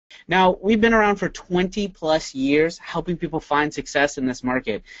Now, we've been around for 20 plus years helping people find success in this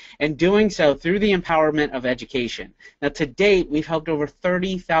market and doing so through the empowerment of education. Now, to date, we've helped over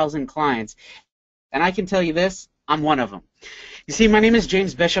 30,000 clients, and I can tell you this, I'm one of them. You see, my name is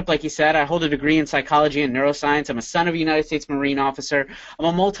James Bishop, like you said. I hold a degree in psychology and neuroscience. I'm a son of a United States Marine officer. I'm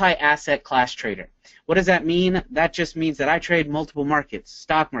a multi-asset class trader. What does that mean? That just means that I trade multiple markets: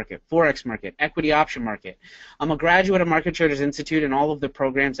 stock market, forex market, equity option market. I'm a graduate of Market Traders Institute and all of the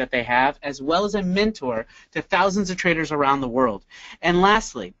programs that they have, as well as a mentor to thousands of traders around the world. And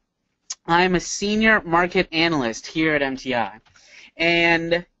lastly, I'm a senior market analyst here at MTI.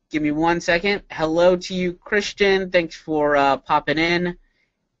 And give me one second. Hello to you, Christian. Thanks for popping in.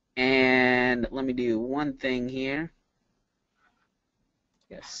 And let me do one thing here.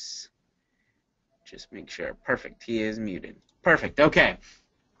 Yes. Just make sure. Perfect. He is muted. Perfect. Okay.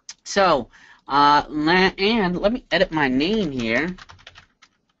 So, and let me edit my name here.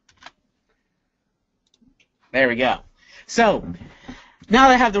 There we go. So, now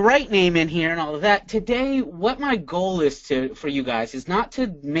that I have the right name in here and all of that, today what my goal is for you guys is not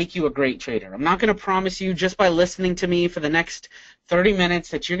to make you a great trader. I'm not going to promise you just by listening to me for the next 30 minutes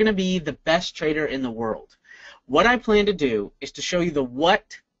that you're going to be the best trader in the world. What I plan to do is to show you the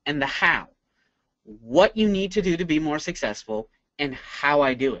what and the how. What you need to do to be more successful and how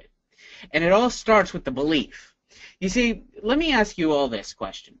I do it. And it all starts with the belief. You see, let me ask you all this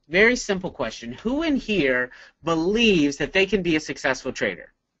question. Very simple question. Who in here believes that they can be a successful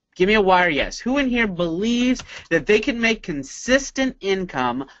trader? Give me a why or yes. Who in here believes that they can make consistent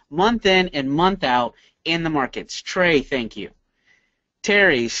income month in and month out in the markets? Trey, thank you.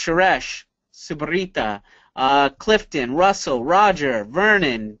 Terry, Suresh, Subrita, Clifton, Russell, Roger,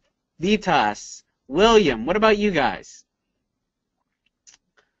 Vernon, Vitas, William, what about you guys?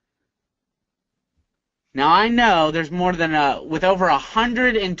 Now I know there's more than with over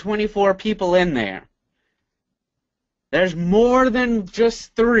 124 people in there. There's more than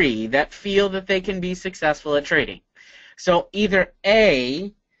just 3 that feel that they can be successful at trading. So either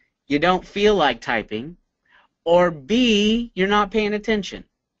A, you don't feel like typing, or B, you're not paying attention.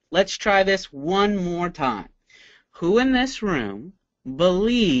 Let's try this one more time. Who in this room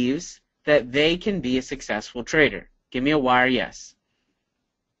believes that they can be a successful trader? Give me a why or yes.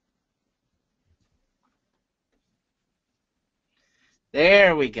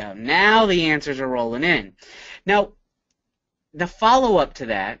 There we go. Now the answers are rolling in. Now, the follow-up to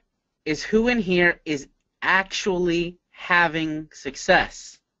that is who in here is actually having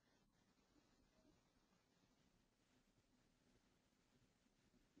success?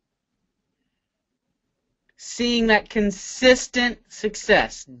 Seeing that consistent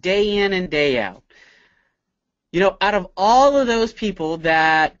success day in and day out. You know, out of all of those people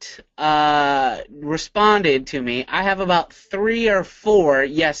that responded to me, I have about 3 or 4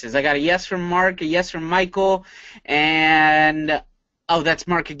 yeses. I got a yes from Mark, a yes from Michael, and, oh, that's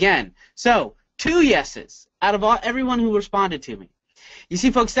Mark again. So, 2 yeses out of everyone who responded to me. You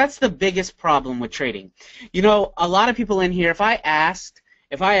see, folks, that's the biggest problem with trading. You know, a lot of people in here, if I asked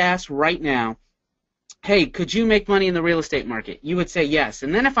right now, hey, could you make money in the real estate market? You would say yes.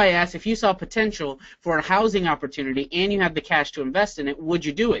 And then if I asked if you saw potential for a housing opportunity and you had the cash to invest in it, would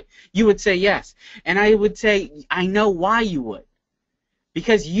you do it? You would say yes. And I would say, I know why you would.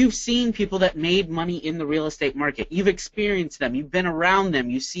 Because you've seen people that made money in the real estate market. You've experienced them. You've been around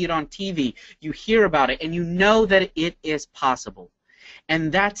them. You see it on TV. You hear about it. And you know that it is possible.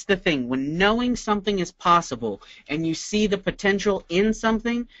 And that's the thing. When knowing something is possible and you see the potential in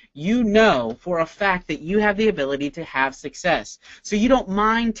something, you know for a fact that you have the ability to have success. So you don't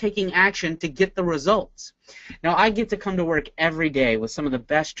mind taking action to get the results. Now, I get to come to work every day with some of the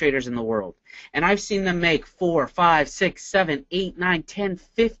best traders in the world. And I've seen them make $4, $5, $6, $7, $8, $9, $10,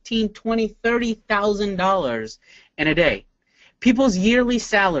 $15, $20, $30,000 in a day. People's yearly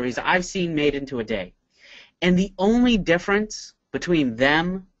salaries I've seen made into a day. And the only difference between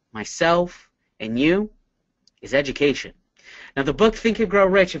them, myself, and you is education. Now, the book Think and Grow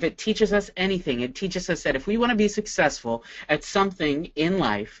Rich, if it teaches us anything, it teaches us that if we want to be successful at something in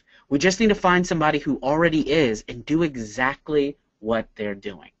life, we just need to find somebody who already is and do exactly what they're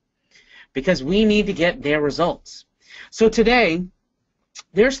doing. Because we need to get their results. So today,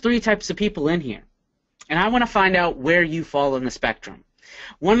 there's 3 types of people in here. And I want to find out where you fall in the spectrum.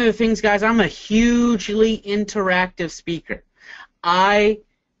 One of the things, guys, I'm a hugely interactive speaker. I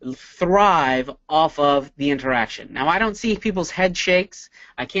thrive off of the interaction. Now, I don't see people's head shakes.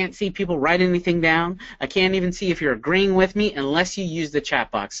 I can't see people write anything down. I can't even see if you're agreeing with me unless you use the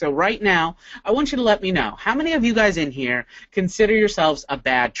chat box. So right now, I want you to let me know, how many of you guys in here consider yourselves a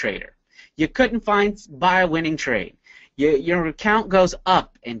bad trader? You couldn't buy a winning trade. Your account goes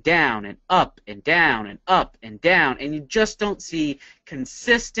up and down and up and down and up and down, and you just don't see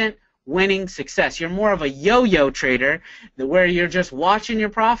consistent winning success. You're more of a yo-yo trader where you're just watching your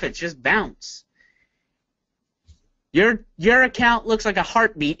profits just bounce. Your account looks like a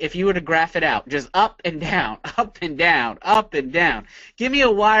heartbeat if you were to graph it out. Just up and down, up and down, up and down. Give me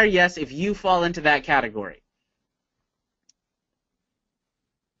a Y or yes if you fall into that category.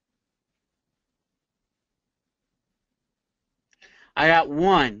 I got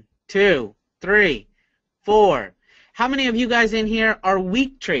 1, 2, 3, 4. How many of you guys in here are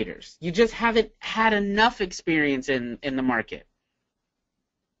weak traders? You just haven't had enough experience in the market.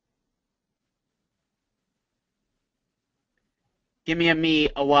 Give me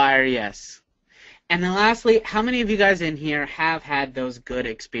a Y or yes. And then lastly, how many of you guys in here have had those good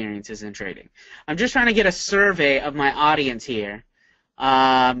experiences in trading? I'm just trying to get a survey of my audience here.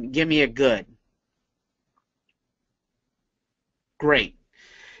 Give me a good. Great.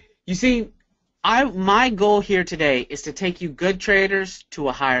 You see, my goal here today is to take you good traders to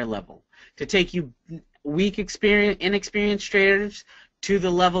a higher level, to take you weak, inexperienced traders to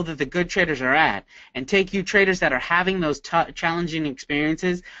the level that the good traders are at, and take you traders that are having those challenging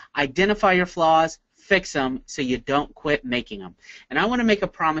experiences, identify your flaws, fix them so you don't quit making them. And I want to make a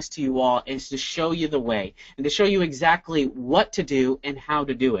promise to you all is to show you the way and to show you exactly what to do and how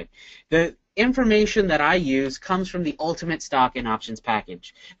to do it. The information that I use comes from the Ultimate Stock and Options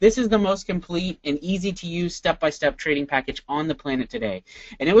package. This is the most complete and easy to use step-by-step trading package on the planet today.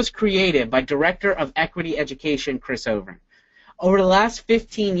 And it was created by Director of Equity Education, Chris Overn. Over the last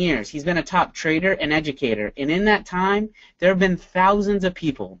 15 years, he's been a top trader and educator, and in that time, there have been thousands of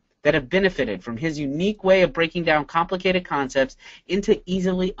people that have benefited from his unique way of breaking down complicated concepts into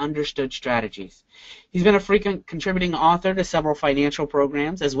easily understood strategies. He's been a frequent contributing author to several financial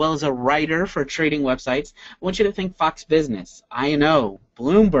programs, as well as a writer for trading websites. I want you to think Fox Business, I&O,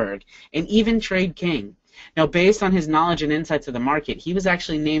 Bloomberg, and even Trade King. Now, based on his knowledge and insights of the market, he was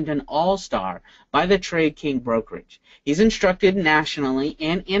actually named an all-star by the Trade King brokerage. He's instructed nationally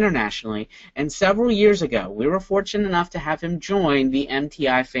and internationally, and several years ago, we were fortunate enough to have him join the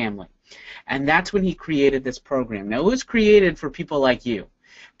MTI family. And that's when he created this program. Now, it was created for people like you,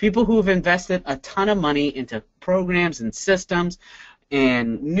 people who have invested a ton of money into programs and systems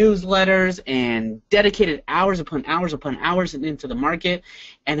and newsletters and dedicated hours upon hours upon hours into the market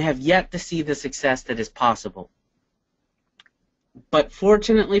and have yet to see the success that is possible. But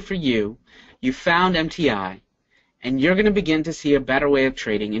fortunately for you, you found MTI, and you're going to begin to see a better way of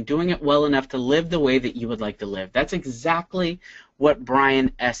trading and doing it well enough to live the way that you would like to live. That's exactly what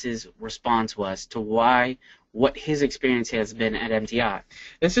Brian S.'s response was to what his experience has been at MTI.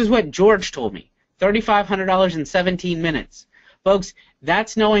 This is what George told me, $3,500 in 17 minutes. Folks,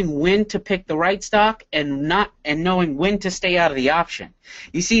 that's knowing when to pick the right stock and knowing when to stay out of the option.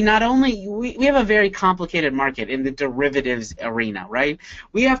 You see, not only we have a very complicated market in the derivatives arena, right?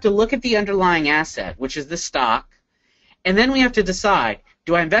 We have to look at the underlying asset, which is the stock, and then we have to decide,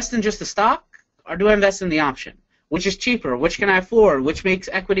 do I invest in just the stock or do I invest in the option? Which is cheaper? Which can I afford? Which makes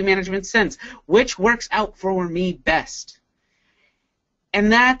equity management sense? Which works out for me best?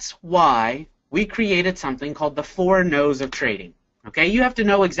 And that's why we created something called the 4 No's of trading. Okay, you have to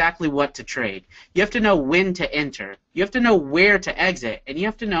know exactly what to trade. You have to know when to enter. You have to know where to exit, and you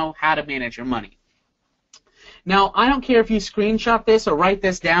have to know how to manage your money. Now, I don't care if you screenshot this or write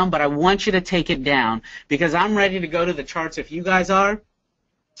this down, but I want you to take it down because I'm ready to go to the charts if you guys are.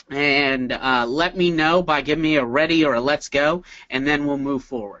 And let me know by giving me a ready or a let's go, and then we'll move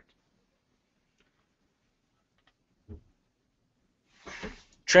forward.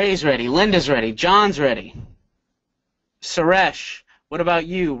 Trey's ready, Linda's ready, John's ready. Suresh, what about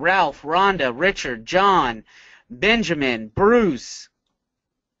you? Ralph, Rhonda, Richard, John, Benjamin, Bruce,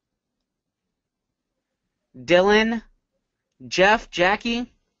 Dylan, Jeff,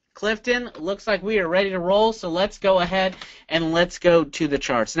 Jackie, Clifton. Looks like we are ready to roll, so let's go ahead and let's go to the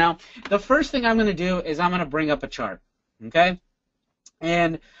charts. Now, the first thing I'm going to do is I'm going to bring up a chart, okay?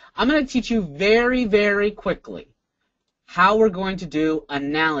 And I'm going to teach you very, very quickly how we're going to do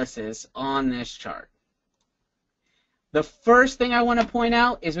analysis on this chart. The first thing I want to point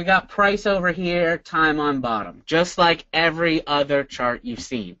out is we got price over here, time on bottom, just like every other chart you've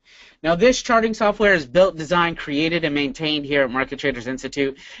seen. Now, this charting software is built, designed, created, and maintained here at Market Traders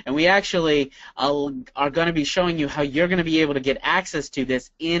Institute, and we actually are going to be showing you how you're going to be able to get access to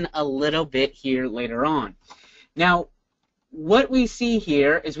this in a little bit here later on. Now, what we see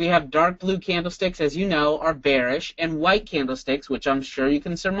here is we have dark blue candlesticks, as you know, are bearish, and white candlesticks, which I'm sure you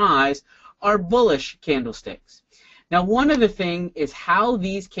can surmise, are bullish candlesticks. Now, one other thing is how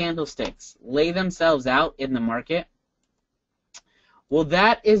these candlesticks lay themselves out in the market Well,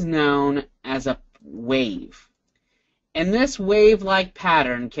 that is known as a wave. And this wave-like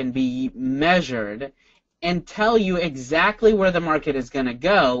pattern can be measured and tell you exactly where the market is going to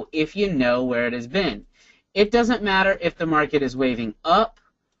go if you know where it has been. It doesn't matter if the market is waving up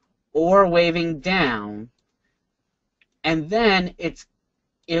or waving down, and then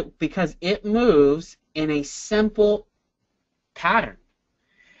because it moves in a simple pattern.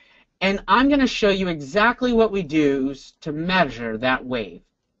 And I'm going to show you exactly what we do to measure that wave.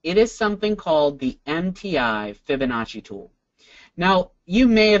 It is something called the MTI Fibonacci tool. Now, you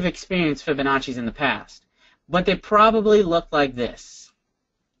may have experienced Fibonacci's in the past, but they probably look like this,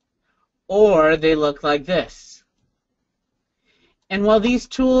 or they look like this. And while these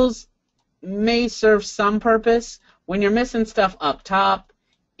tools may serve some purpose, when you're missing stuff up top,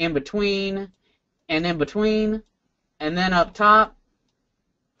 in between, and then up top,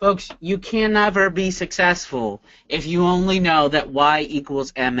 folks, you can never be successful if you only know that y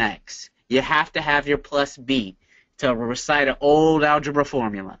equals mx. You have to have your plus b to recite an old algebra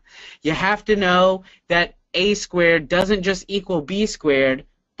formula. You have to know that a squared doesn't just equal b squared,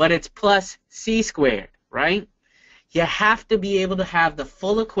 but it's plus c squared, right? You have to be able to have the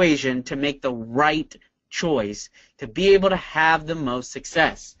full equation to make the right choice, to be able to have the most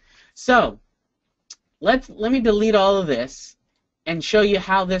success. So, let me delete all of this and show you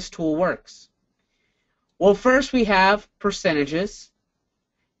how this tool works. Well, first we have percentages,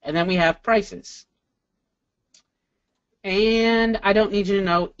 and then we have prices. And I don't need you to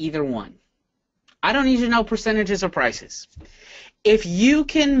know either one. I don't need you to know percentages or prices. If you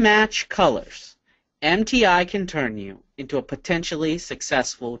can match colors, MTI can turn you into a potentially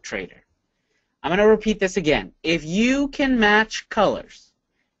successful trader. I'm going to repeat this again. If you can match colors,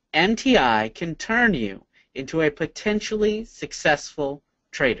 MTI can turn you into a potentially successful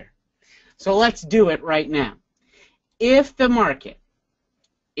trader. So let's do it right now. If the market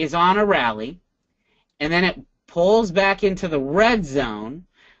is on a rally and then it pulls back into the red zone,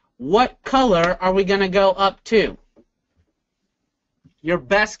 what color are we going to go up to? Your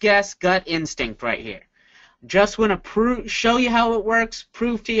best guess, gut instinct right here. Just want to show you how it works,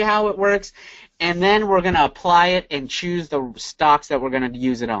 prove to you how it works, and then we're going to apply it and choose the stocks that we're going to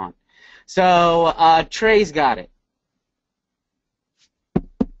use it on. So Trey's got it.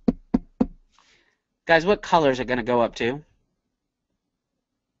 Guys, what color is it going to go up to?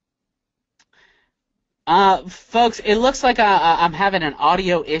 Folks, it looks like I'm having an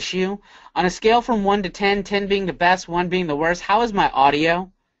audio issue. On a scale from 1 to 10, 10 being the best, 1 being the worst, how is my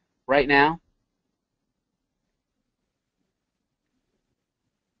audio right now?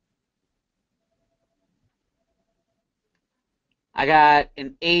 I got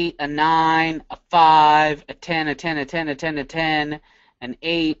an 8, a 9, a 5, a 10, a 10, a 10, a 10, a 10, an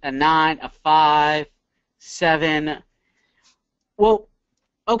 8, a 9, a 5, 7. Well,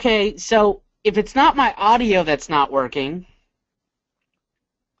 okay, so if it's not my audio that's not working,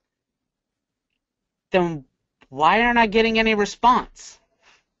 then why aren't I getting any response?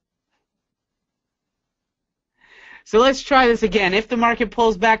 So let's try this again. If the market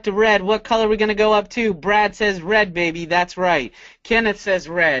pulls back to red, what color are we going to go up to? Brad says red, baby. That's right. Kenneth says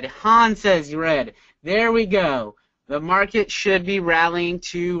red. Han says red. There we go. The market should be rallying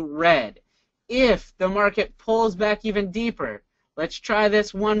to red. If the market pulls back even deeper, let's try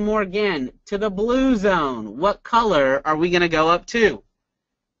this one more again. To the blue zone, what color are we going to go up to?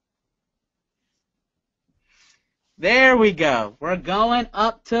 There we go. We're going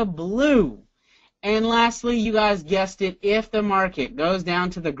up to blue. And lastly, you guys guessed it, if the market goes down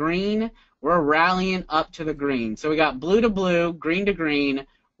to the green, we're rallying up to the green. So we got blue to blue, green to green,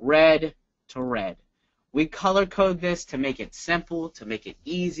 red to red. We color code this to make it simple, to make it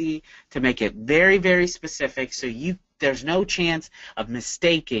easy, to make it very, very specific, so there's no chance of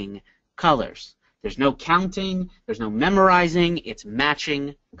mistaking colors. There's no counting, there's no memorizing, it's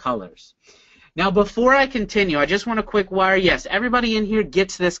matching colors. Now, before I continue, I just want a quick wire. Yes, everybody in here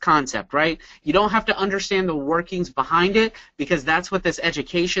gets this concept, right? You don't have to understand the workings behind it, because that's what this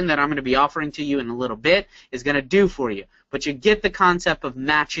education that I'm going to be offering to you in a little bit is going to do for you. But you get the concept of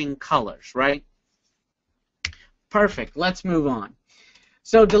matching colors, right? Perfect. Let's move on.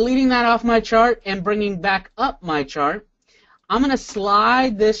 So deleting that off my chart and bringing back up my chart, I'm going to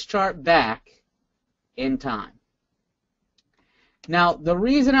slide this chart back in time. Now, the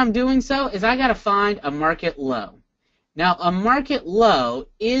reason I'm doing so is I got to find a market low. Now, a market low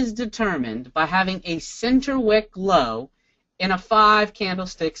is determined by having a center wick low in a 5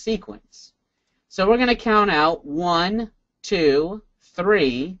 candlestick sequence. So we're going to count out 1, 2,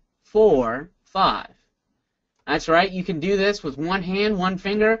 3, 4, 5. That's right. You can do this with one hand, one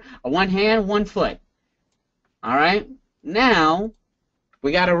finger, or one hand, one foot. All right? Now,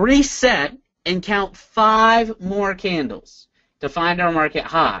 We got to reset and count 5 more candles to find our market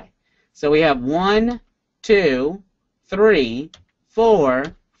high. So we have 1, 2, 3, 4,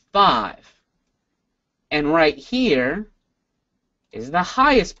 5. And right here is the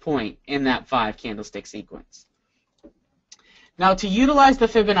highest point in that 5 candlestick sequence. Now, to utilize the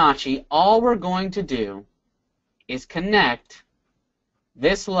Fibonacci, all we're going to do is connect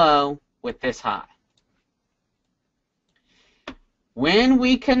this low with this high. When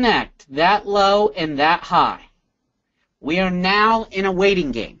we connect that low and that high, we are now in a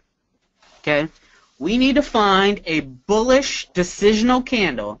waiting game. Okay? We need to find a bullish decisional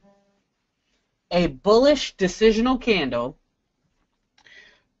candle,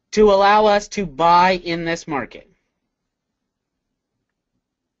 to allow us to buy in this market.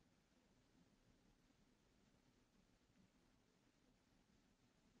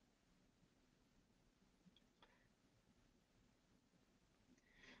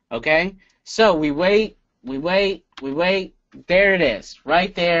 Okay? So we wait, we wait, we wait. There it is,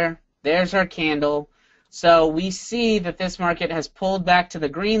 right there. There's our candle. So we see that this market has pulled back to the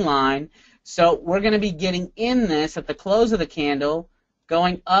green line. So we're going to be getting in this at the close of the candle,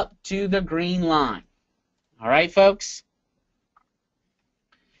 going up to the green line. All right, folks?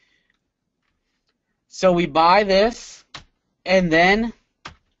 So we buy this, and then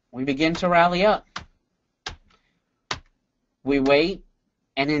we begin to rally up. We wait,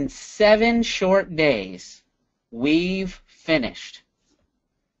 and in 7 short days, we've finished.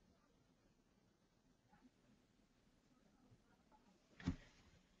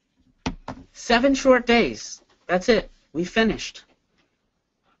 Seven short days. That's it. We finished.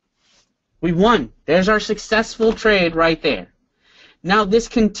 We won. There's our successful trade right there. Now this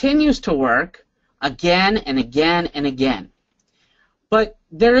continues to work again and again and again. But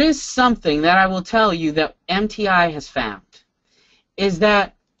there is something that I will tell you that MTI has found, is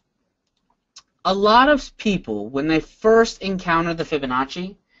that a lot of people, when they first encounter the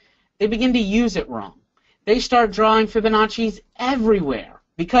Fibonacci, they begin to use it wrong. They start drawing Fibonacci's everywhere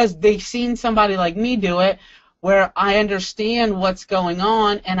because they've seen somebody like me do it, where I understand what's going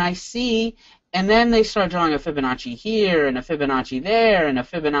on and I see, and then they start drawing a Fibonacci here and a Fibonacci there and a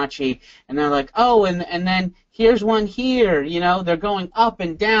Fibonacci, and they're like, oh, and then here's one here. You know, they're going up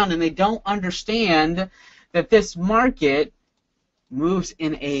and down, and they don't understand that this market moves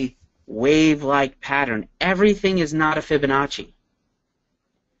in a wave-like pattern. Everything is not a Fibonacci.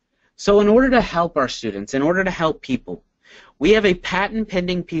 So in order to help our students, in order to help people, we have a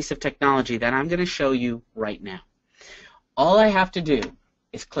patent-pending piece of technology that I'm going to show you right now. All I have to do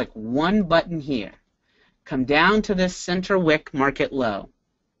is click one button here, come down to this center wick market low,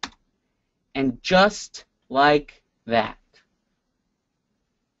 and just like that,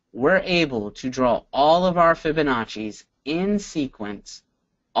 we're able to draw all of our Fibonacci's in sequence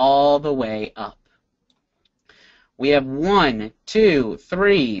all the way up. We have 1, 2,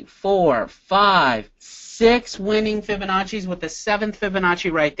 3, 4, 5, 6 winning Fibonacci's with the 7th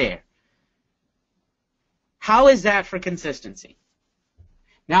Fibonacci right there. How is that for consistency?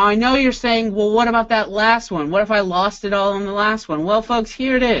 Now I know you're saying, well, what about that last one? What if I lost it all on the last one? Well, folks,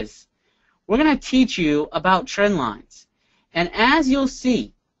 here it is. We're going to teach you about trend lines. And as you'll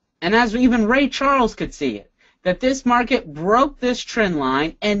see, and as even Ray Charles could see it, that this market broke this trend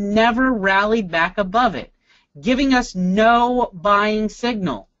line and never rallied back above it, giving us no buying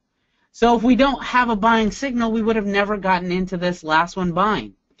signal. So if we don't have a buying signal, we would have never gotten into this last one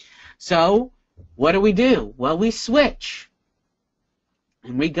buying. So what do? Well, we switch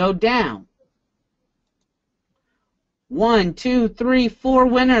and we go down. 1, 2, 3, 4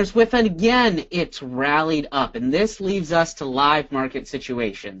 winners with, again, it's rallied up. And this leaves us to live market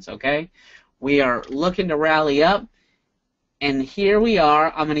situations, okay? We are looking to rally up, and here we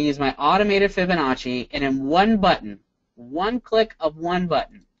are. I'm going to use my automated Fibonacci, and in one button, one click of one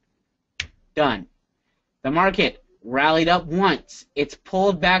button, done. The market rallied up once. It's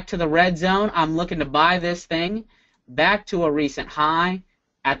pulled back to the red zone. I'm looking to buy this thing back to a recent high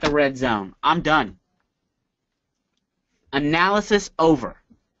at the red zone. I'm done. Analysis over.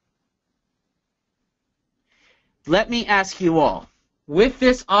 Let me ask you all, with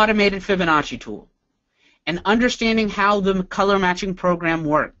this automated Fibonacci tool and understanding how the color matching program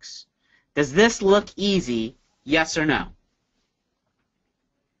works, does this look easy, yes or no?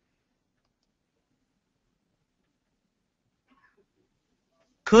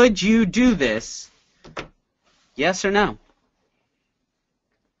 Could you do this, yes or no?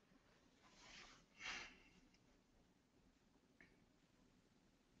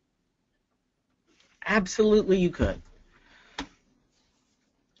 Absolutely you could.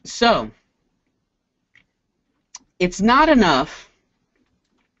 So, it's not enough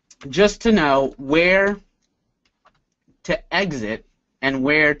just to know where to exit and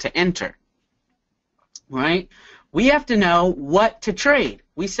where to enter, right? We have to know what to trade.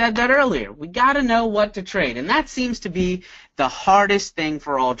 We said that earlier. We got to know what to trade, and that seems to be the hardest thing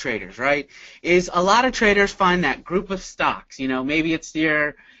for all traders, right? Is a lot of traders find that group of stocks, you know, maybe it's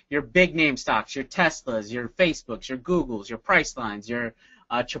your big name stocks, your Teslas, your Facebooks, your Googles, your Pricelines, your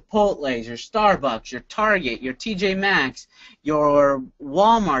Chipotle's, your Starbucks, your Target, your TJ Maxx, your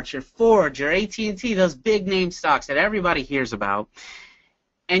Walmart, your Ford, your AT&T, those big name stocks that everybody hears about,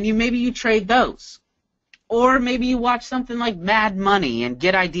 and maybe you trade those. Or maybe you watch something like Mad Money and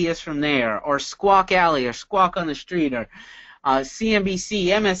get ideas from there, or Squawk Alley, or Squawk on the Street, or CNBC,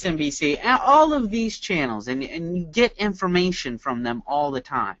 MSNBC, all of these channels, and you get information from them all the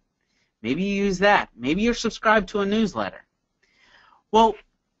time. Maybe you use that. Maybe you're subscribed to a newsletter. Well,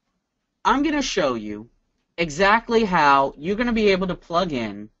 I'm going to show you exactly how you're going to be able to plug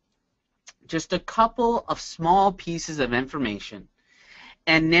in just a couple of small pieces of information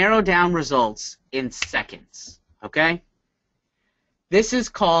and narrow down results in seconds, okay? This is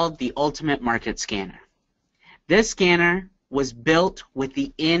called the Ultimate Market Scanner. This scanner was built with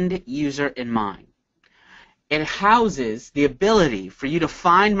the end user in mind. It houses the ability for you to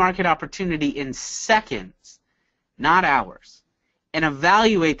find market opportunity in seconds, not hours, and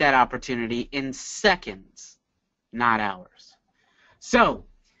evaluate that opportunity in seconds, not hours. So,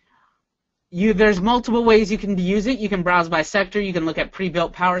 there's multiple ways you can use it. You can browse by sector. You can look at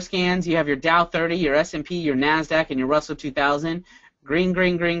pre-built power scans. You have your Dow 30, your S&P, your NASDAQ, and your Russell 2000. Green,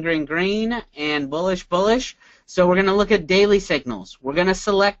 green, green, green, green, and bullish, bullish. So we're going to look at daily signals. We're going to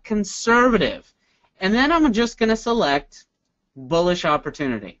select conservative. And then I'm just going to select bullish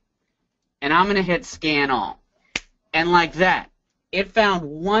opportunity. And I'm going to hit scan all. And like that, it found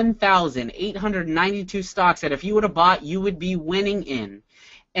 1,892 stocks that if you would have bought, you would be winning in.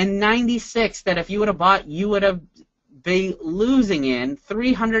 And 96 that if you would have bought, you would have been losing in.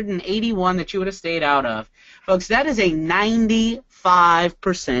 381 that you would have stayed out of. Folks, that is a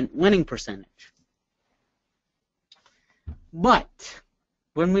 95% winning percentage. But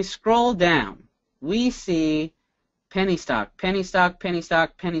when we scroll down, we see penny stock, penny stock, penny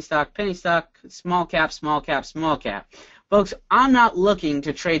stock, penny stock, penny stock, small cap, small cap, small cap. Folks, I'm not looking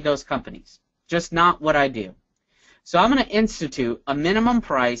to trade those companies. Just not what I do. So I'm going to institute a minimum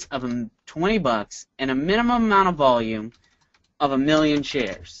price of $20 and a minimum amount of volume of 1,000,000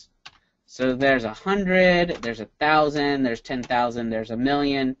 shares. So there's 100, there's 1,000, there's 10,000, there's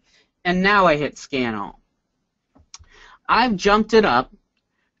 1,000,000, and now I hit scan all. I've jumped it up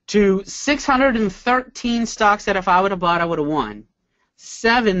to 613 stocks that if I would have bought, I would have won.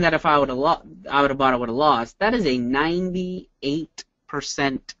 7 that if I would have bought, I would have lost. That is a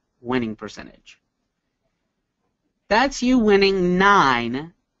 98% winning percentage. That's you winning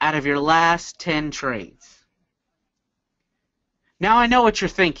 9 out of your last 10 trades. Now I know what you're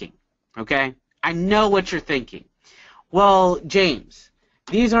thinking, okay? I know what you're thinking. Well, James,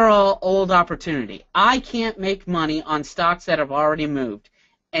 these are all old opportunity. I can't make money on stocks that have already moved.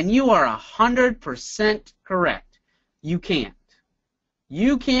 And you are 100% correct. You can't.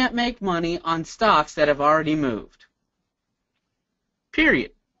 You can't make money on stocks that have already moved.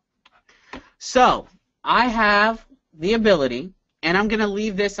 Period. So, I have the ability, and I'm going to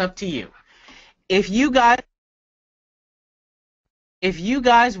leave this up to you. If you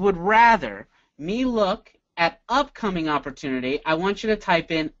guys would rather me look at upcoming opportunity, I want you to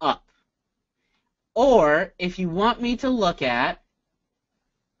type in up. Or if you want me to look at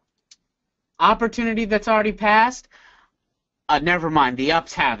opportunity that's already passed, never mind, the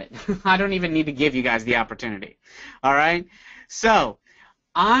ups have it. I don't even need to give you guys the opportunity. All right? So,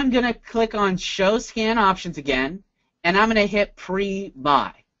 I'm going to click on Show Scan Options again, and I'm going to hit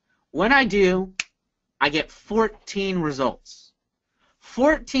Pre-Buy. When I do, I get 14 results.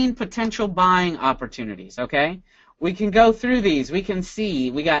 14 potential buying opportunities, okay? We can go through these. We can see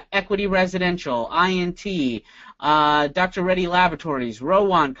we got Equity Residential, INT, Dr. Reddy Laboratories,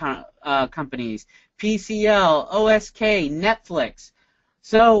 Rowan Companies, PCL, OSK, Netflix.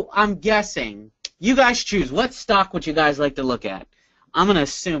 So I'm guessing, you guys choose. What stock would you guys like to look at? I'm going to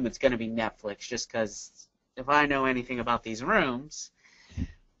assume it's going to be Netflix just because if I know anything about these rooms,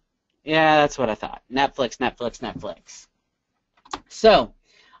 yeah, that's what I thought. Netflix, Netflix, Netflix. So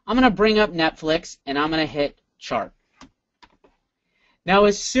I'm going to bring up Netflix and I'm going to hit Chart. Now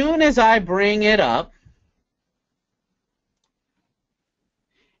as soon as I bring it up,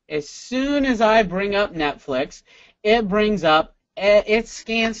 Netflix, it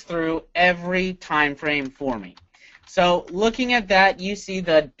scans through every time frame for me. So looking at that, you see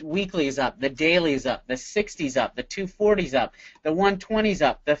the weekly's up, the daily's up, the 60's up, the 240's up, the 120's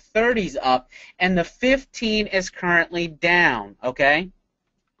up, the 30's up, and the 15 is currently down, okay?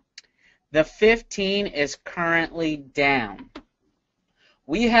 The 15 is currently down.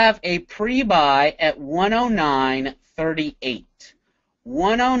 We have a pre-buy at 109.38.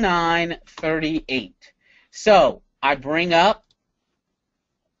 109.38. So I bring up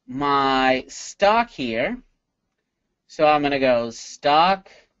my stock here. So I'm going to go stock,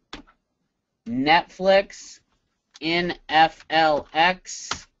 Netflix,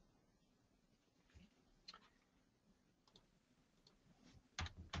 NFLX,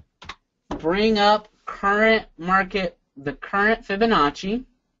 bring up current market, the current Fibonacci.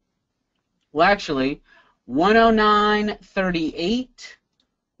 Well, actually, 109.38,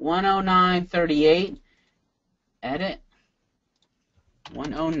 109.38, edit,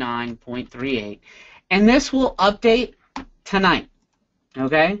 109.38. And this will update tonight,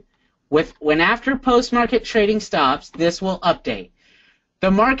 okay? When after post-market trading stops, this will update.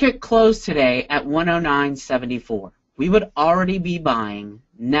 The market closed today at 109.74. We would already be buying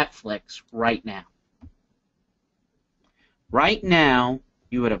Netflix right now. Right now,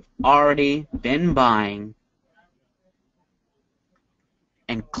 you would have already been buying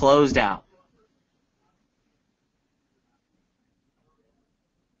and closed out.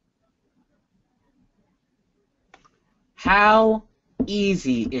 How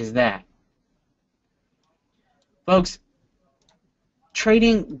easy is that? Folks,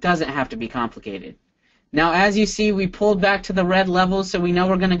 trading doesn't have to be complicated. Now, as you see, we pulled back to the red level, so we know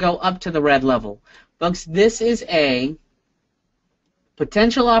we're going to go up to the red level. Folks, this is a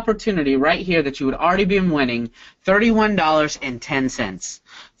potential opportunity right here that you would already be winning, $31.10.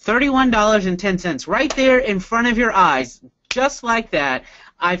 $31.10 right there in front of your eyes, just like that.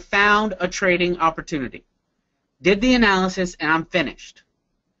 I found a trading opportunity. Did the analysis, and I'm finished.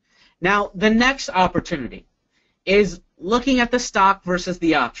 Now, the next opportunity is looking at the stock versus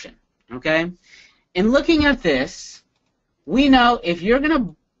the option, okay? In looking at this, we know if you're going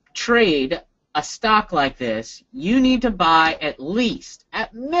to trade a stock like this, you need to buy at least,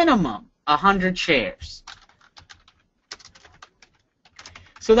 at minimum, 100 shares.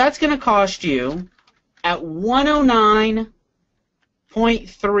 So that's going to cost you, at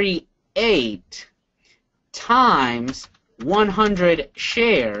 109.38 times 100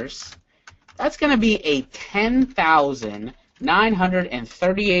 shares, that's going to be a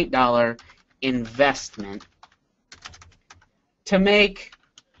 $10,938 investment to make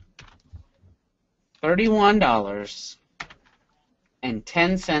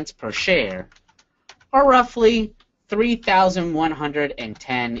 $31.10 per share, or roughly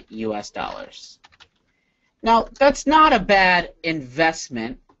 $3,110 US. Now, that's not a bad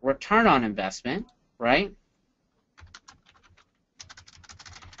investment, return on investment, right?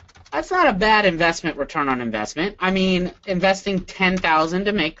 That's not a bad investment, return on investment. I mean, investing $10,000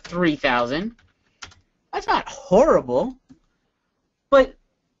 to make $3,000. That's not horrible, but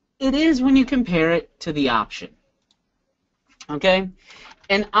it is when you compare it to the option. Okay?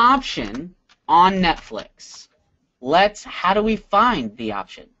 An option on Netflix. How do we find the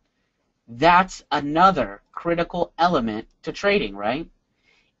option? That's another critical element to trading, right?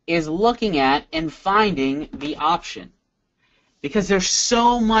 Is looking at and finding the option. Because there's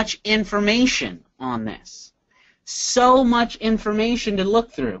so much information on this. So much information to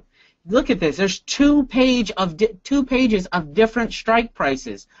look through. Look at this. There's two pages of different strike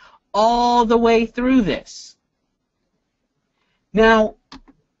prices all the way through this. Now,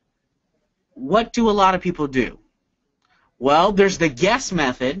 what do a lot of people do? Well, there's the guess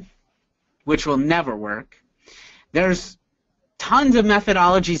method, which will never work. There's tons of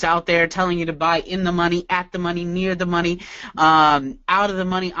methodologies out there telling you to buy in the money, at the money, near the money, out of the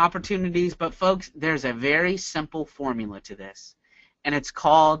money opportunities. But folks, there's a very simple formula to this, and it's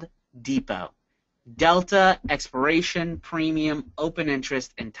called DEPO. Delta, expiration, premium, open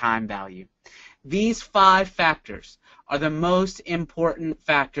interest, and time value. These 5 factors are the most important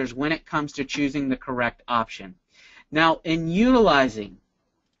factors when it comes to choosing the correct option. Now, in utilizing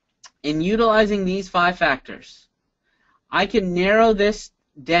these 5 factors, I can narrow this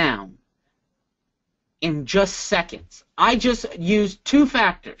down in just seconds. I just used 2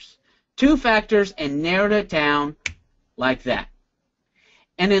 factors and narrowed it down like that.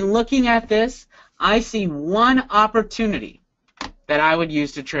 And in looking at this, I see one opportunity that I would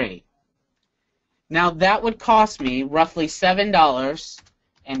use to trade. Now that would cost me roughly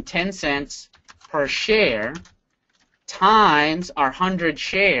 $7.10 per share times our 100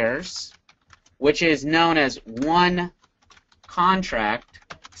 shares, which is known as one contract.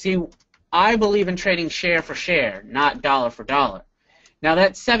 See, I believe in trading share for share, not dollar for dollar. Now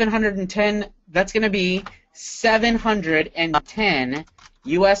that's 710, that's going to be 710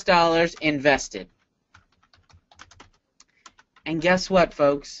 US dollars invested. And guess what,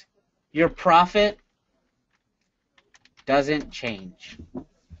 folks? Your profit doesn't change.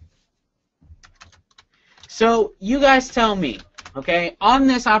 So you guys tell me, okay, on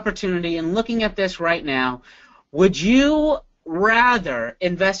this opportunity and looking at this right now, would you rather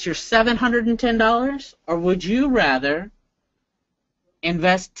invest your $710 or would you rather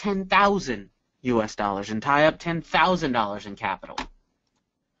invest 10,000 US dollars and tie up $10,000 in capital?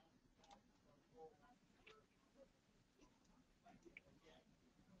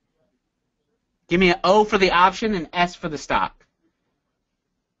 Give me an O for the option and S for the stock.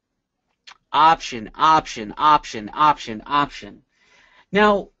 Option, option, option, option, option.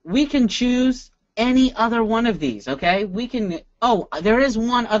 Now, we can choose any other one of these, okay? We can, oh, there is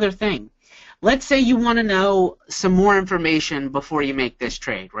one other thing. Let's say you want to know some more information before you make this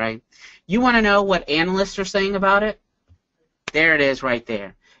trade, right? You want to know what analysts are saying about it? There it is right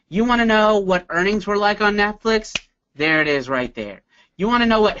there. You want to know what earnings were like on Netflix? There it is right there. You want to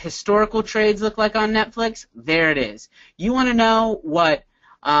know what historical trades look like on Netflix? There it is. You want to know what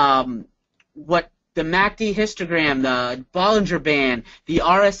the MACD histogram, the Bollinger Band, the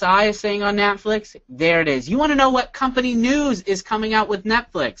RSI is saying on Netflix? There it is. You want to know what company news is coming out with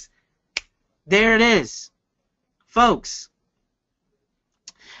Netflix? There it is. Folks,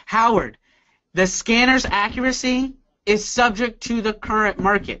 Howard, the scanner's accuracy is subject to the current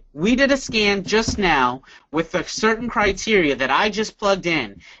market. We did a scan just now with a certain criteria that I just plugged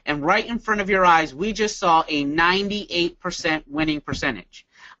in, and right in front of your eyes, we just saw a 98% winning percentage.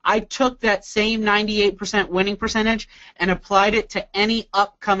 I took that same 98% winning percentage and applied it to any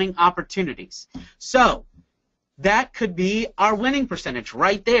upcoming opportunities. So that could be our winning percentage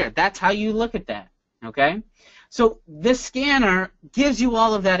right there. That's how you look at that, okay? So this scanner gives you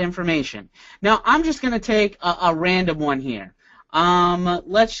all of that information. Now, I'm just going to take a random one here.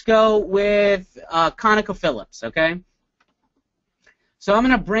 Let's go with ConocoPhillips, okay? So I'm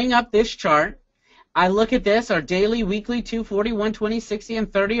going to bring up this chart. I look at this. Our daily, weekly, 240, 120, 60,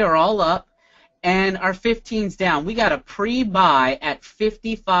 and 30 are all up, and our 15's down. We got a pre-buy at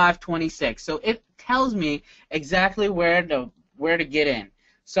 55.26. So it tells me exactly where to get in.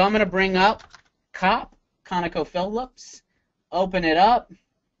 So I'm going to bring up ConocoPhillips, open it up.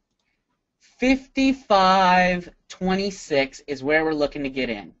 55.26 is where we're looking to get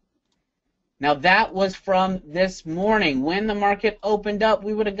in. Now that was from this morning. When the market opened up,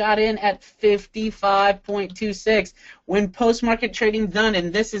 we would have got in at 55.26. When post-market trading done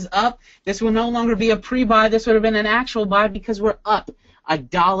and this is up, this will no longer be a pre-buy. This would have been an actual buy because we're up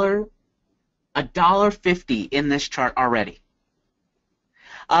 $1.50 in this chart already.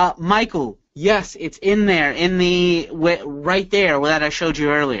 Michael, yes, it's in there, in the right there that I showed you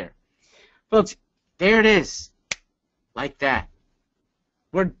earlier. Folks, there it is, like that.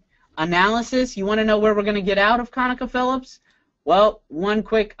 Analysis, you want to know where we're going to get out of ConocoPhillips? Well, one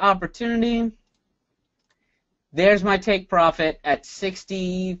quick opportunity. There's my take profit at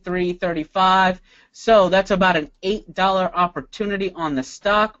 63.35. So that's about an $8 opportunity on the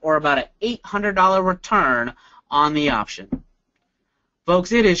stock or about an $800 return on the option.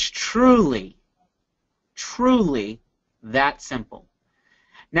 Folks, it is truly, truly that simple.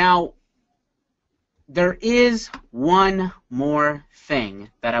 Now, there is one more thing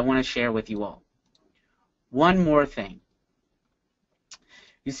that I want to share with you all. One more thing.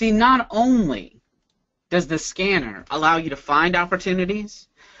 You see, not only does the scanner allow you to find opportunities,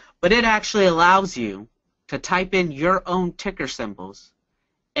 but it actually allows you to type in your own ticker symbols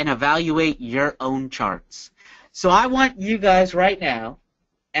and evaluate your own charts. So I want you guys right now,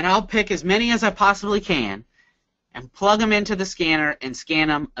 and I'll pick as many as I possibly can, and plug them into the scanner and scan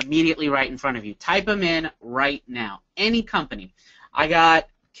them immediately right in front of you. Type them in right now. Any company. I got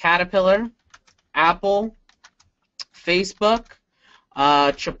Caterpillar, Apple, Facebook,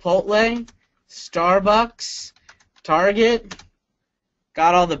 Chipotle, Starbucks, Target.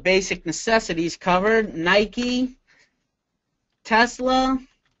 Got all the basic necessities covered. Nike, Tesla,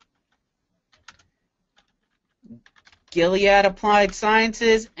 Gilead Applied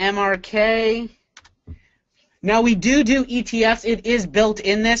Sciences, MRK. Now, we do ETFs. It is built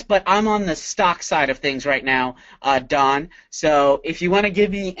in this, but I'm on the stock side of things right now, Don. So if you want to give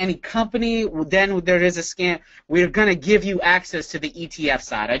me any company, then there is a scan. We're going to give you access to the ETF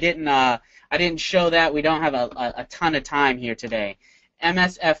side. I didn't show that. We don't have a ton of time here today.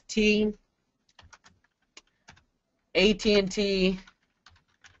 MSFT, AT&T,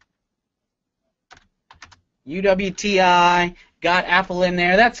 UWTI, Got Apple in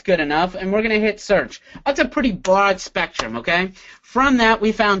there. That's good enough. And we're going to hit search. That's a pretty broad spectrum, okay? From that,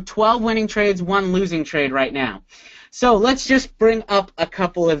 we found 12 winning trades, 1 losing trade right now. So let's just bring up a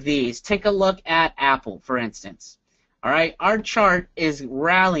couple of these. Take a look at Apple, for instance. All right, our chart is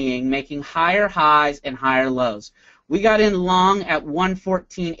rallying, making higher highs and higher lows. We got in long at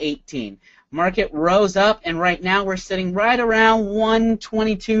 114.18. Market rose up, and right now we're sitting right around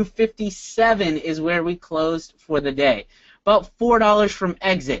 122.57 is where we closed for the day. About $4 from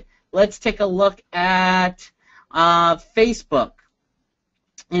exit. Let's take a look at Facebook.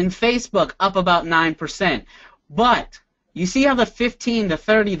 In Facebook, up about 9%. But you see how the 15, the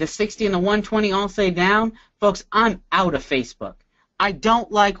 30, the 60, and the 120 all say down? Folks, I'm out of Facebook. I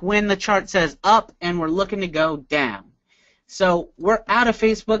don't like when the chart says up and we're looking to go down. So we're out of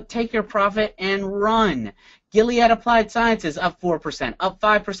Facebook. Take your profit and run. Gilead Applied Sciences up 4%, up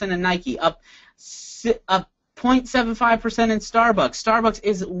 5% in Nike, up 0.75% in Starbucks. Starbucks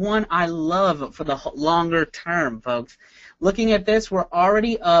is one I love for the longer term, folks. Looking at this, we're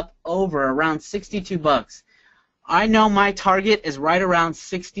already up over around $62. I know my target is right around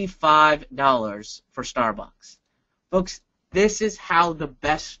 $65 for Starbucks. Folks, this is how the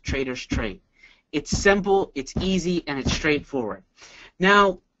best traders trade. It's simple, it's easy, and it's straightforward.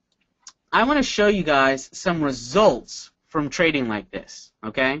 Now, I want to show you guys some results from trading like this,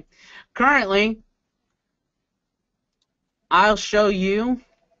 okay? Currently, I'll show you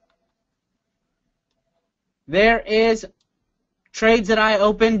there is trades that I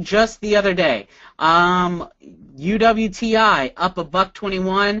opened just the other day. UWTI up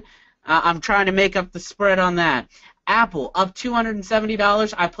 $1.21. I'm trying to make up the spread on that. Apple up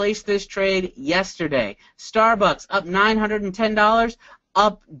 $270. I placed this trade yesterday. Starbucks up $910.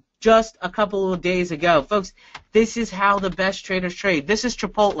 Up just a couple of days ago. Folks, this is how the best traders trade. This is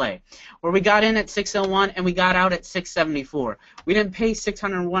Chipotle, where we got in at $6.01 and we got out at $6.74. We didn't pay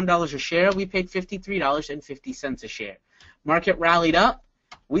 $601 a share. We paid $53.50 a share. Market rallied up.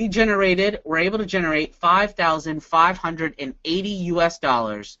 We're able to generate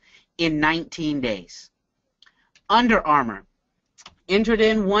 $5,580 in 19 days. Under Armour entered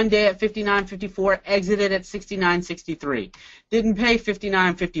in one day at 59.54, exited at 69.63. Didn't pay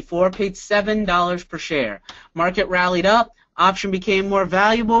 59.54, paid $7 per share. Market rallied up, option became more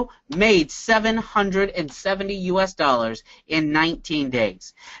valuable, made $770 in 19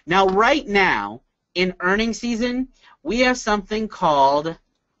 days. Now, right now, in earnings season, we have something called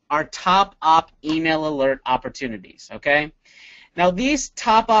our top op email alert opportunities, okay? Now, these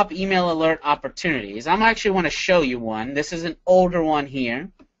top-up email alert opportunities, I'm actually want to show you one. This is an older one here.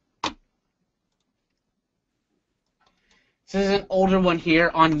 This is an older one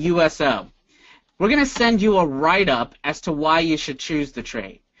here on USO. We're going to send you a write-up as to why you should choose the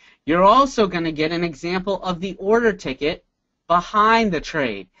trade. You're also going to get an example of the order ticket behind the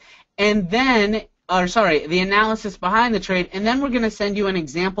trade. And then, the analysis behind the trade, and then we're going to send you an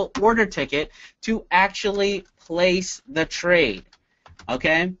example order ticket to actually place the trade.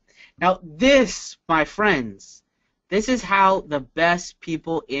 Okay? Now this, my friends, this is how the best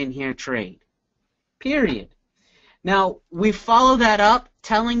people in here trade. Period. Now, we follow that up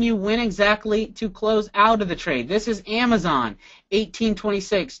telling you when exactly to close out of the trade. This is Amazon,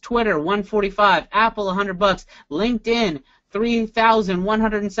 1826, Twitter, 145, Apple, $100, LinkedIn,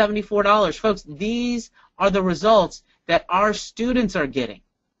 $3,174. Folks, these are the results that our students are getting.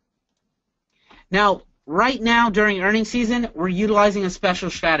 Now, right now during earnings season, we're utilizing a special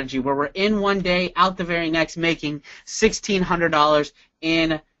strategy where we're in one day, out the very next, making $1,600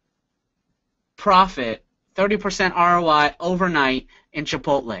 in profit, 30% ROI overnight in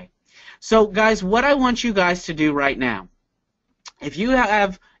Chipotle. So, guys, what I want you guys to do right now, if you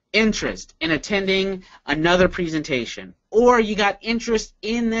have interest in attending another presentation, or you got interest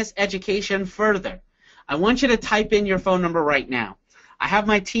in this education further, I want you to type in your phone number right now. I have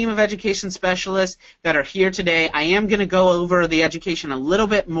my team of education specialists that are here today. I am going to go over the education a little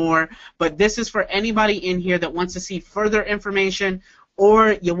bit more, but this is for anybody in here that wants to see further information,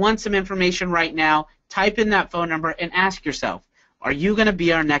 or you want some information right now. Type in that phone number and ask yourself, are you going to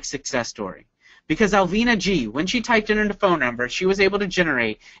be our next success story? Because Alvina G, when she typed in her phone number, she was able to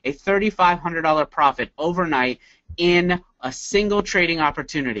generate a $3,500 profit overnight in a single trading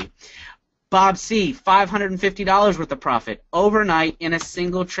opportunity. Bob C, $550 worth of profit overnight in a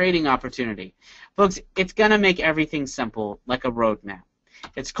single trading opportunity. Folks, it's going to make everything simple like a roadmap.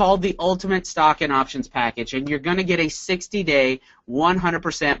 It's called the Ultimate Stock and Options Package, and you're going to get a 60-day,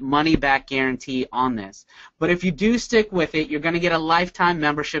 100% money-back guarantee on this. But if you do stick with it, you're going to get a lifetime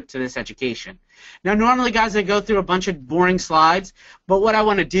membership to this education. Now, normally, guys, I go through a bunch of boring slides, but what I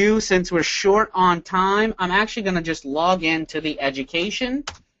want to do, since we're short on time, I'm actually going to just log into the education,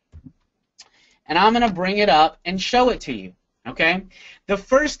 and I'm going to bring it up and show it to you, okay? The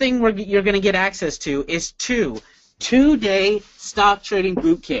first thing you're going to get access to is two-day stock trading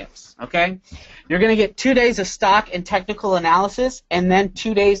boot camps, okay? You're going to get 2 days of stock and technical analysis and then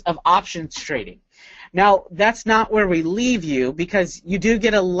 2 days of options trading. Now, that's not where we leave you, because you do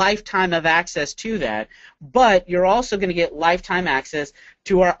get a lifetime of access to that, but you're also going to get lifetime access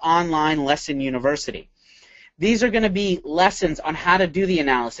to our online lesson university. These are going to be lessons on how to do the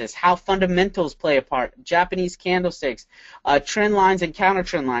analysis, how fundamentals play a part, Japanese candlesticks, trend lines and counter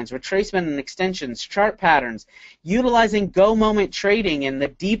trend lines, retracement and extensions, chart patterns, utilizing go moment trading and the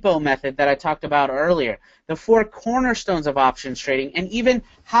depot method that I talked about earlier, the 4 cornerstones of options trading, and even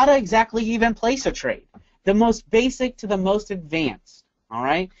how to exactly even place a trade. The most basic to the most advanced, all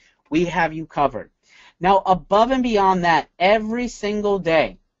right? We have you covered. Now, above and beyond that, every single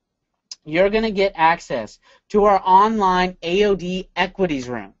day, you're going to get access to our online AOD equities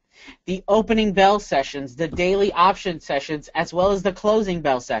room, the opening bell sessions, the daily option sessions, as well as the closing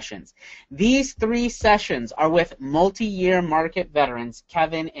bell sessions. These 3 sessions are with multi-year market veterans,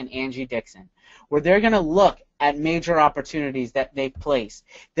 Kevin and Angie Dixon, where they're going to look at major opportunities that they've placed.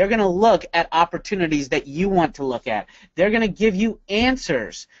 They're going to look at opportunities that you want to look at. They're going to give you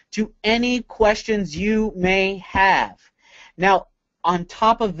answers to any questions you may have. Now, on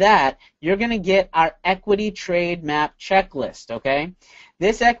top of that, you're going to get our equity trade map checklist, okay?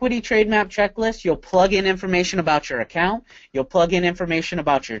 This equity trade map checklist, you'll plug in information about your account, you'll plug in information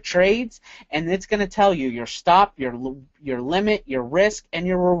about your trades, and it's going to tell you your stop, your limit, your risk, and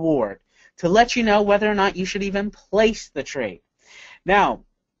your reward to let you know whether or not you should even place the trade. Now,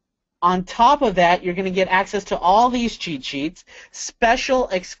 on top of that, you're going to get access to all these cheat sheets, special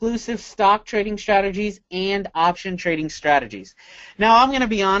exclusive stock trading strategies, and option trading strategies. Now, I'm going to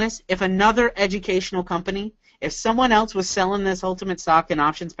be honest, if another educational company, if someone else was selling this Ultimate Stock and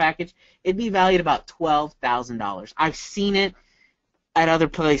Options package, it'd be valued about $12,000. I've seen it at other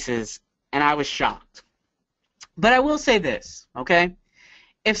places, and I was shocked. But I will say this, okay?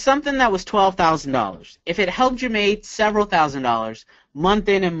 If something that was $12,000, if it helped you make several $1,000s month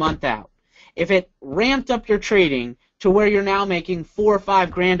in and month out, if it ramped up your trading to where you're now making $4 or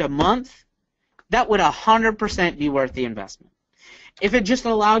 $5 grand a month, that would 100% be worth the investment. If it just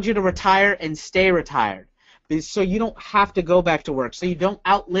allowed you to retire and stay retired, so you don't have to go back to work, so you don't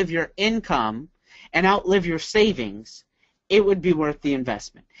outlive your income and outlive your savings, it would be worth the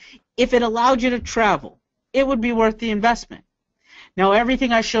investment. If it allowed you to travel, it would be worth the investment. Now,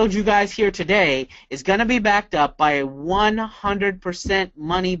 everything I showed you guys here today is going to be backed up by a 100%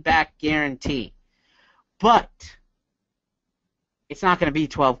 money-back guarantee. But it's not going to be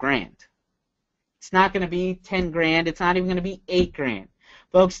 12 grand. It's not going to be 10 grand. It's not even going to be 8 grand.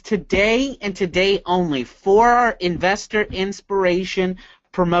 Folks, today and today only, for our Investor Inspiration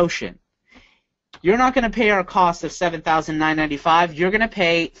promotion, you're not going to pay our cost of $7,995. You're going to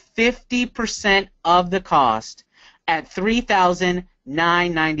pay 50% of the cost at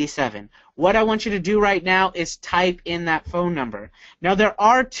 $3,997. What I want you to do right now is type in that phone number. Now, there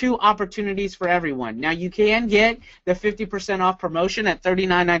are 2 opportunities for everyone. Now, you can get the 50% off promotion at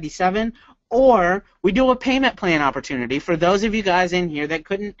 $39.97, or we do a payment plan opportunity for those of you guys in here that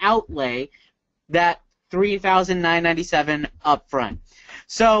couldn't outlay that $3,997 up front.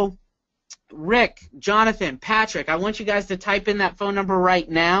 So, Rick, Jonathan, Patrick, I want you guys to type in that phone number right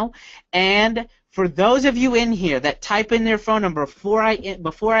now, and for those of you in here that type in their phone number before I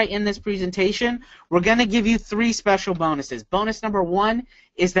end this presentation, we're going to give you 3 special bonuses. Bonus number 1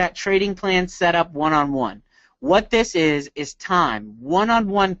 is that trading plan setup one-on-one. What this is time,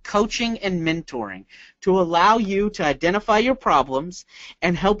 one-on-one coaching and mentoring to allow you to identify your problems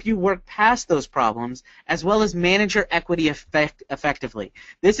and help you work past those problems, as well as manage your equity effectively.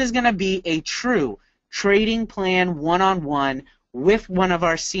 This is going to be a true trading plan one-on-one with one of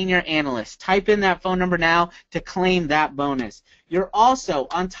our senior analysts. Type in that phone number now to claim that bonus. You're also,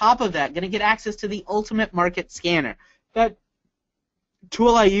 on top of that, going to get access to the Ultimate Market Scanner. That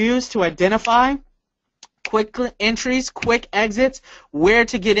tool I use to identify quick entries, quick exits, where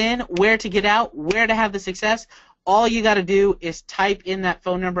to get in, where to get out, where to have the success. All you got to do is type in that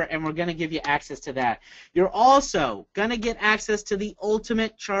phone number, and we're going to give you access to that. You're also going to get access to the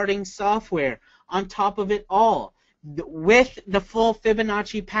Ultimate Charting software on top of it all, with the full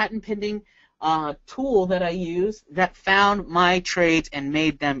Fibonacci patent pending tool that I use that found my trades and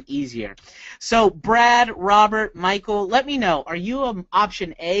made them easier. So Brad, Robert, Michael, let me know. Are you an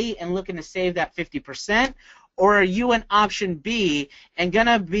option A and looking to save that 50%? Or are you an option B and going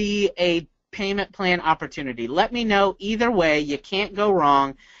to be a payment plan opportunity? Let me know. Either way, you can't go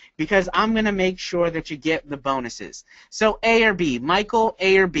wrong because I'm going to make sure that you get the bonuses. So A or B, Michael,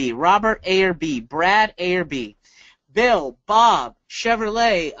 A or B, Robert, A or B, Brad, A or B. Bill, Bob,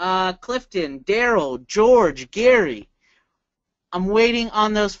 Chevrolet, Clifton, Daryl, George, Gary. I'm waiting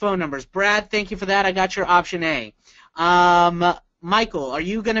on those phone numbers. Brad, thank you for that. I got your option A. Michael, are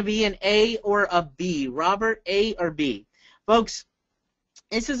you going to be an A or a B? Robert, A or B? Folks,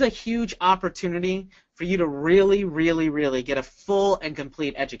 this is a huge opportunity for you to really, really, really get a full and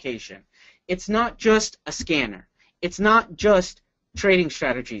complete education. It's not just a scanner. It's not just trading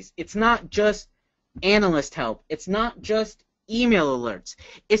strategies. It's not just analyst help. It's not just email alerts.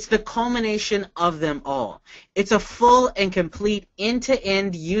 It's the culmination of them all. It's a full and complete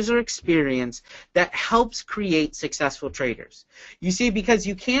end-to-end user experience that helps create successful traders. You see, because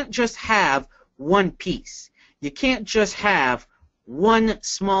you can't just have one piece. You can't just have one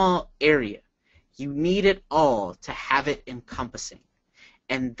small area. You need it all to have it encompassing.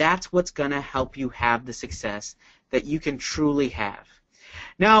 And that's what's going to help you have the success that you can truly have.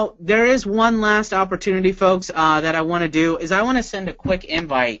 Now, there is one last opportunity, folks, that I want to do, is I want to send a quick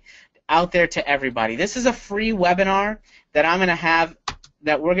invite out there to everybody. This is a free webinar that I'm going to have,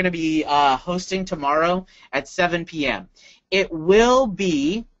 that we're going to be hosting tomorrow at 7 p.m. It will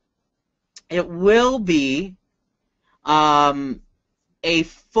be a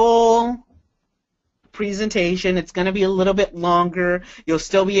full presentation. It's going to be a little bit longer. You'll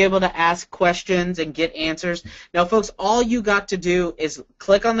still be able to ask questions and get answers. Now, folks, all you got to do is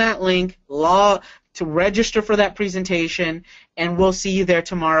click on that link to register for that presentation, and we'll see you there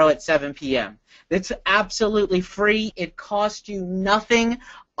tomorrow at 7 p.m. It's absolutely free. It costs you nothing.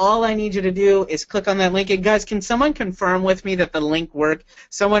 All I need you to do is click on that link. And guys, can someone confirm with me that the link worked?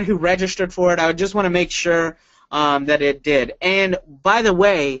 Someone who registered for it. I just want to make sure that it did. And by the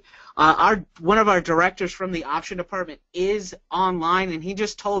way, one of our directors from the option department is online, and he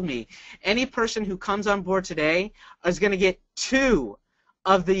just told me any person who comes on board today is going to get 2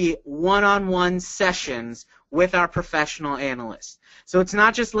 of the one-on-one sessions with our professional analysts. So it's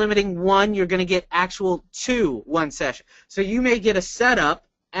not just limiting 1, you're going to get actual 2 one session. So you may get a setup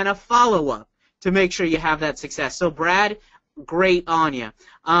and a follow-up to make sure you have that success. So Brad, great on you.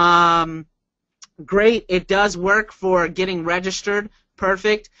 Great, it does work for getting registered.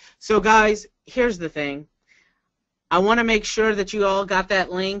 Perfect. So guys, here's the thing. I want to make sure that you all got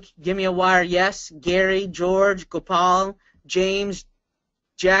that link. Give me a wire yes. Gary, George, Gopal, James,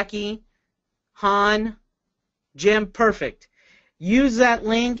 Jackie, Han, Jim. Perfect. Use that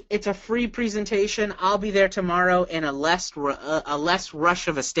link. It's a free presentation. I'll be there tomorrow in a less rush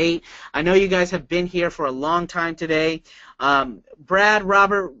of a state. I know you guys have been here for a long time today. Brad,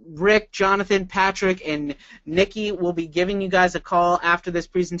 Robert, Rick, Jonathan, Patrick, and Nikki will be giving you guys a call after this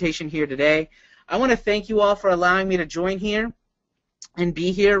presentation here today. I want to thank you all for allowing me to join here and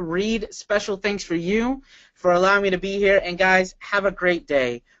be here. Reed, special thanks for you for allowing me to be here. And guys, have a great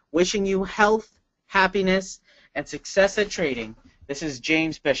day. Wishing you health, happiness, and success at trading. This is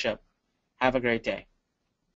James Bishop. Have a great day.